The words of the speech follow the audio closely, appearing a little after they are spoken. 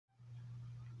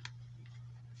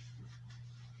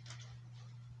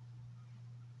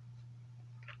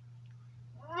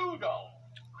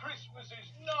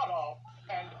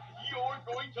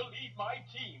going to lead my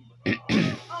team.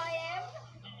 I am?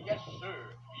 Yes, sir.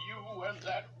 You and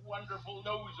that wonderful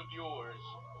nose of yours.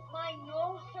 My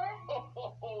nose, sir?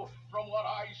 From what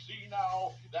I see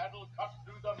now, that'll cut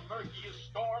through the murkiest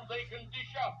storm they can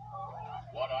dish up.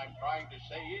 What I'm trying to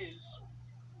say is,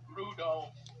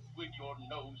 Rudolph, with your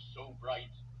nose so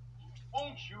bright,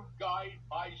 won't you guide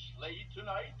my sleigh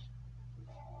tonight?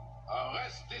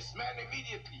 Arrest this man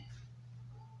immediately.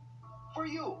 For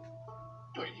you,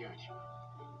 Brilliant.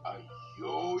 A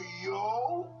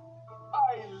yo-yo?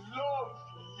 I love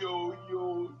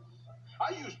yo-yos.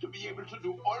 I used to be able to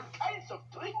do all kinds of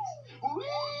tricks.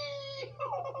 Whee!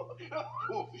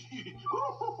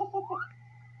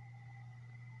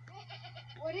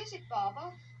 What is it,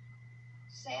 Baba?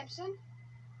 Samson?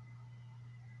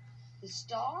 The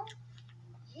star?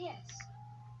 Yes.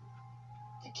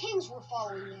 The kings were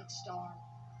following that star.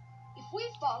 If we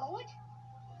follow it,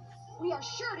 we are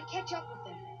sure to catch up with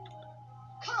them.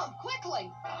 Come,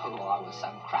 quickly! Oh, I was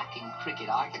some cracking cricket,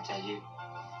 I can tell you.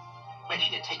 Ready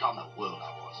to take on the world,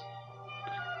 I was.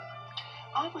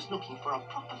 I was looking for a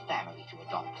proper family to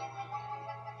adopt.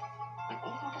 When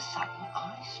all of a sudden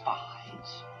I spied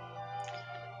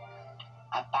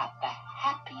about the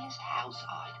happiest house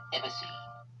I'd ever seen.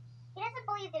 He doesn't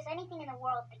believe there's anything in the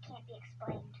world that can't be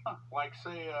explained. Like,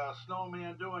 say, a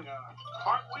snowman doing a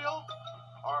cartwheel?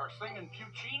 Or singing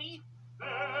Puccini?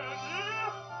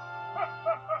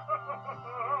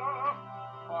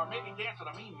 Or maybe dancing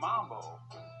a mean mambo.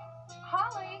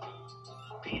 Holly!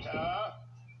 Peter,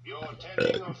 you're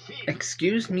telling a fib.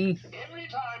 Excuse me. Every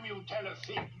time you tell a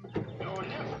fib, your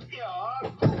left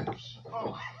ear moves.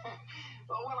 Oh,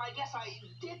 well, I guess I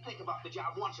did think about the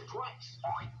job once or twice.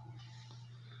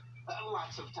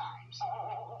 Lots of times.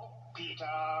 Peter.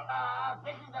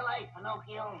 This is the life,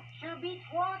 Pinocchio. Sure beats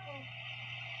walking.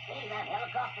 Hey, that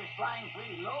helicopter's flying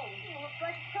pretty low. Looks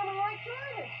like it's coming right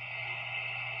toward us.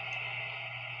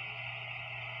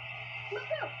 Look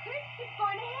out, Chris. It's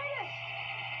going to hit us.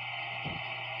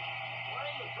 What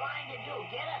are you trying to do?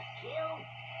 Get us killed?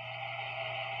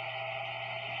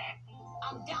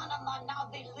 I'm down on my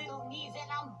knobby little knees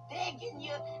and I'm begging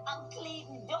you. I'm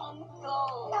pleading, don't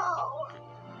go. No.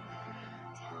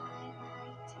 Time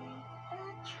I take a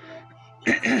trip.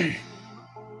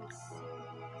 Old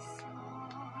silly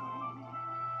song.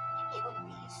 It would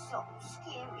be so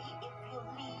scary if you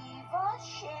leave us,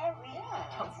 Sherry.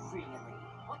 Oh, really?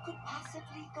 What could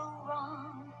possibly go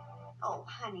wrong? Oh,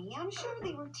 honey, I'm sure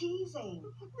they were teasing.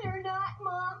 They're not,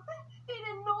 Mom. They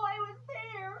didn't know I was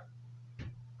there.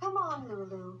 Come on,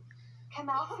 Lulu. Come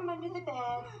out from under the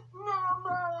bed. No,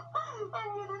 Mom. I'm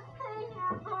going to stay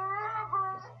here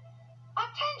forever.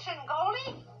 Attention,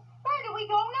 Goldie. Where do we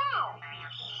go now?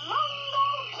 Mungo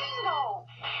Jingo.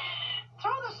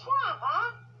 Through the swamp, huh?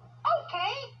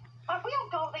 Okay, but we'll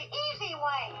go the easy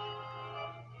way.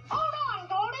 Hold on,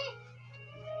 Goldie.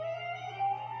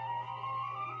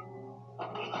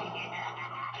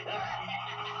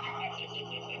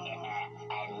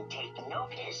 And take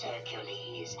notice,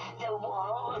 Hercules. The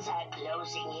walls are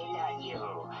closing in on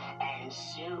you, and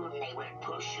soon they will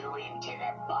push you into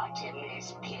the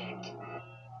bottomless pit.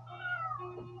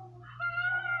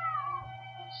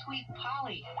 Sweet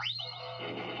Polly.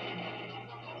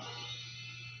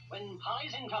 When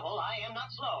Polly's in trouble, I am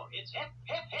not slow. It's hip,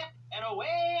 hip, hip, and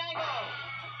away I go.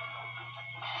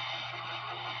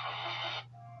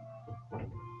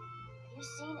 You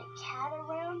seen a cat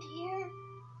around here?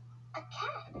 A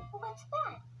cat? What's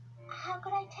that? How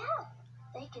could I tell?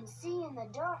 They can see in the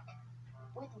dark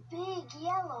with big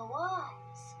yellow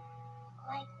eyes.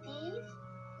 Like these?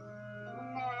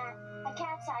 Nah, a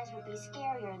cat's eyes would be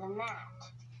scarier than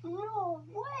that. No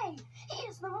way! He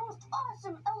is the most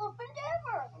awesome elephant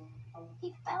ever!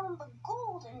 He found the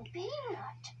golden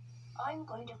peanut. I'm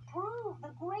going to prove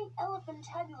the great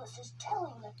Elephantabulous is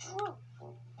telling the truth.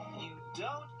 You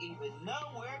don't even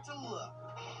know where to look.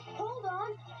 Hold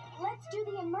on. Let's do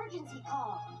the emergency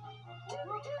call.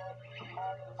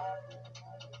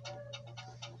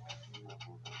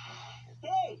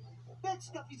 Hey, that's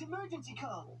Scuffy's emergency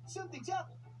call. Something's up.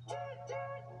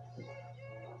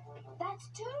 That's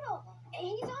Toodle.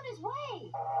 He's on his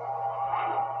way.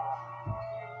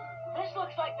 This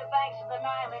looks like the banks of the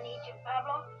Nile in Egypt,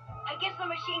 Pablo. I guess the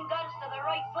machine got us to the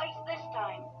right place this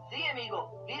time. See, amigo,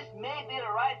 this may be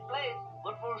the right place,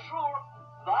 but for sure,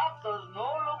 that does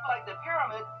not look like the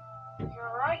pyramid.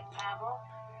 You're right, Pablo.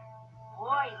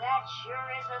 Boy, that sure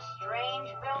is a strange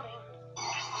building.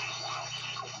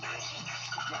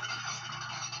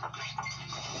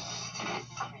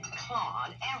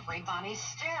 Claude, everybody's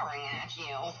staring at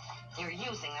you. You're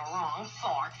using the wrong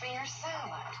fork for your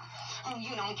salad. Oh,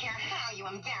 you don't care how you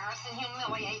embarrass and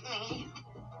humiliate me.